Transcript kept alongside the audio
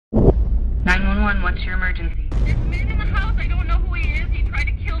911, what's your emergency? There's a man in the house. I don't know who he is. He tried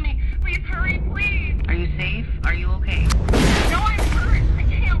to kill me. Please hurry, please. Are you safe? Are you okay? No, I'm hurt. I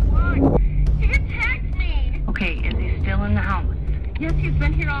can't walk. He attacked me. Okay, is he still in the house? Yes, he's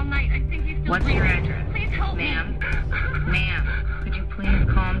been here all night. I think he's still What's breathing. your address? Please help me. Ma'am? Ma'am, could you please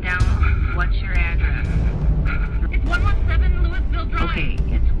calm down? What's your address? It's 117 Louisville Drive. Okay,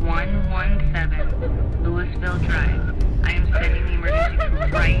 it's 117 Louisville Drive. I am sending the emergency crew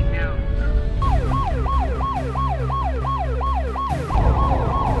right now.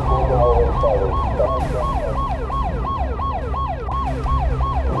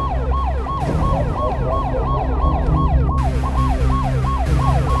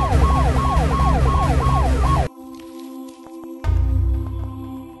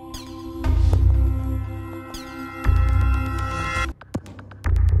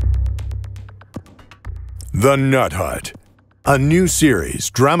 The Nut Hut, a new series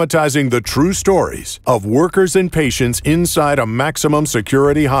dramatizing the true stories of workers and patients inside a maximum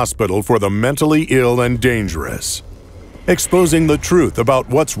security hospital for the mentally ill and dangerous. Exposing the truth about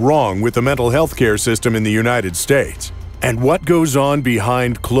what's wrong with the mental health care system in the United States and what goes on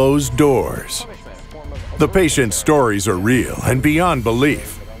behind closed doors. The patients' stories are real and beyond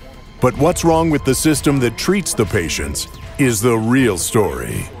belief. But what's wrong with the system that treats the patients is the real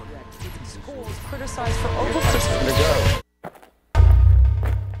story.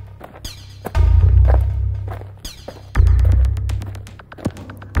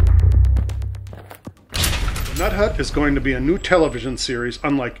 The Nut Hut is going to be a new television series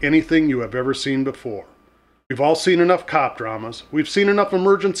unlike anything you have ever seen before. We've all seen enough cop dramas, we've seen enough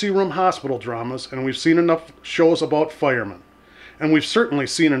emergency room hospital dramas, and we've seen enough shows about firemen. And we've certainly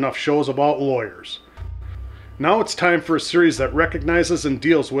seen enough shows about lawyers. Now it's time for a series that recognizes and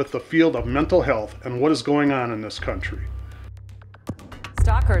deals with the field of mental health and what is going on in this country.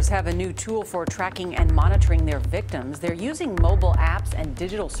 Stalkers have a new tool for tracking and monitoring their victims. They're using mobile apps and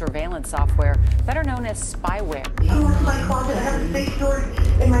digital surveillance software that are known as spyware. I went to my closet. I have a safe storage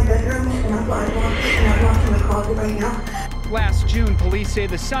in my bedroom, and I'm locked in the closet right now. Last June, police say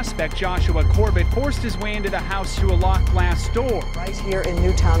the suspect, Joshua Corbett, forced his way into the house through a locked glass door. Right here in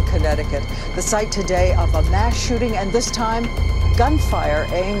Newtown, Connecticut, the site today of a mass shooting, and this time, gunfire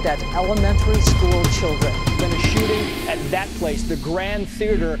aimed at elementary school children. Then a shooting at that place, the Grand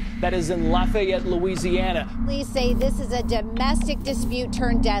Theater that is in Lafayette, Louisiana. Police say this is a domestic dispute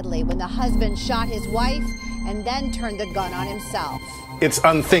turned deadly when the husband shot his wife and then turned the gun on himself. It's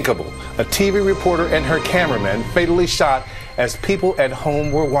unthinkable. A TV reporter and her cameraman fatally shot as people at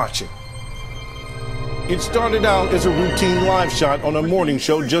home were watching. It started out as a routine live shot on a morning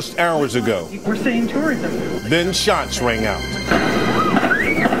show just hours ago. We're seeing tourism. Then shots rang out.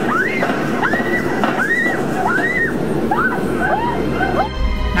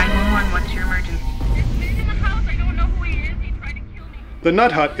 911, what's your emergency? There's a man in the house. I don't know who he is. He tried to kill me. The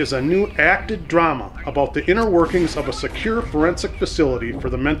Nut Hut is a new acted drama about the inner workings of a secure forensic facility for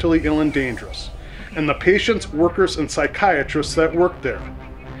the mentally ill and dangerous, and the patients, workers, and psychiatrists that work there.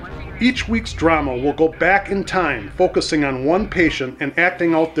 Each week's drama will go back in time, focusing on one patient and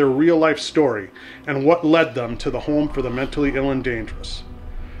acting out their real-life story and what led them to the home for the mentally ill and dangerous.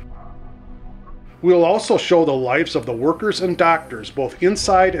 We will also show the lives of the workers and doctors, both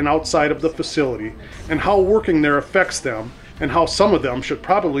inside and outside of the facility, and how working there affects them, and how some of them should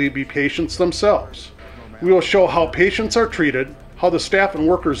probably be patients themselves. We will show how patients are treated, how the staff and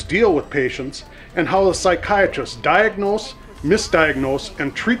workers deal with patients, and how the psychiatrists diagnose, misdiagnose,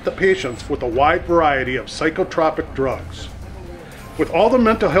 and treat the patients with a wide variety of psychotropic drugs. With all the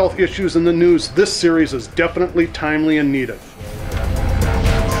mental health issues in the news, this series is definitely timely and needed.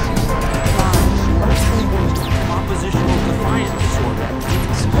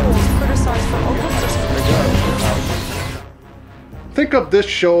 Think of this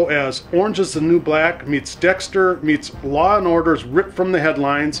show as Orange is the New Black meets Dexter meets Law and Order's ripped from the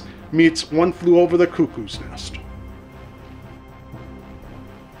headlines meets One Flew Over the Cuckoo's Nest.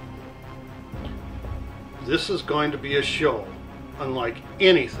 This is going to be a show unlike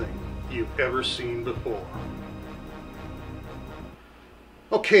anything you've ever seen before.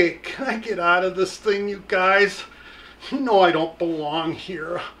 Okay, can I get out of this thing, you guys? You know I don't belong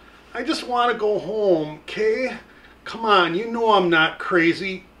here. I just want to go home, okay? Come on, you know I'm not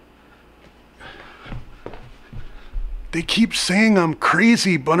crazy. They keep saying I'm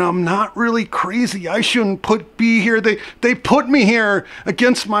crazy, but I'm not really crazy. I shouldn't be here. They put me here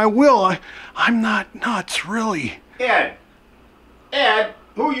against my will. I'm not nuts, really. Ed,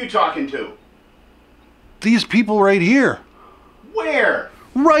 who are you talking to? These people right here. Where?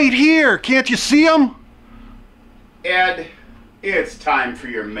 Right here. Can't you see them? Ed, It's time for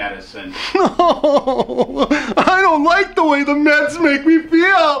your medicine. No, I don't like the way the meds make me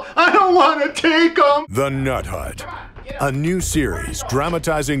feel. I don't want to take them. The Nut Hut, a new series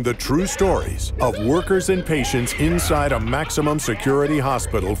dramatizing the true stories of workers and patients inside a maximum security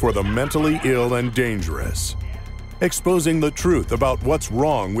hospital for the mentally ill and dangerous. Exposing the truth about what's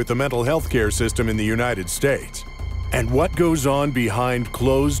wrong with the mental health care system in the United States and what goes on behind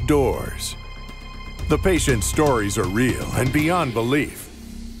closed doors. The patient's stories are real and beyond belief.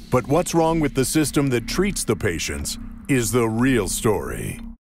 But what's wrong with the system that treats the patients is the real story.